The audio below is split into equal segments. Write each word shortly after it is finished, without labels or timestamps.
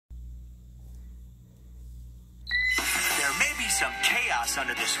some chaos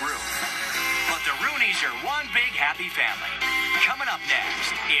under this roof. But the Rooneys are one big happy family. Coming up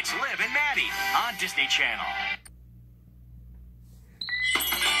next, it's Liv and Maddie on Disney Channel.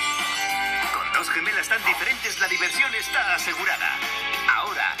 Con dos gemelas tan diferentes, la diversión está asegurada.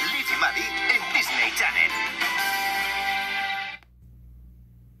 Ahora, Liv y Maddie en Disney Channel.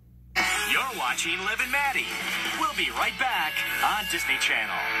 You're watching Liv and Maddie. We'll be right back on Disney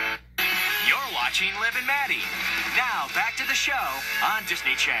Channel. You're watching Liv and Maddie. Now, back to the show on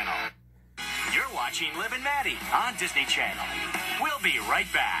Disney Channel. You're watching Liv and Maddie on Disney Channel. We'll be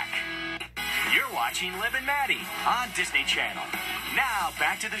right back. You're watching Liv and Maddie on Disney Channel. Now,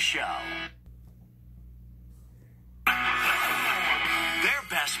 back to the show. They're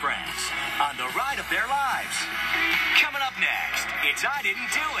best friends on the ride of their lives. Coming up next, it's I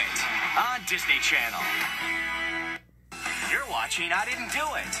Didn't Do It on Disney Channel. You're watching I Didn't Do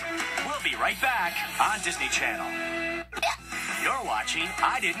It. We'll be right back on Disney Channel. You're watching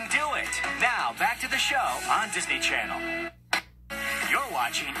I Didn't Do It. Now, back to the show on Disney Channel. You're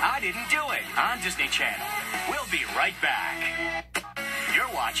watching I Didn't Do It on Disney Channel. We'll be right back.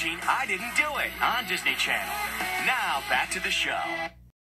 You're watching I Didn't Do It on Disney Channel. Now, back to the show.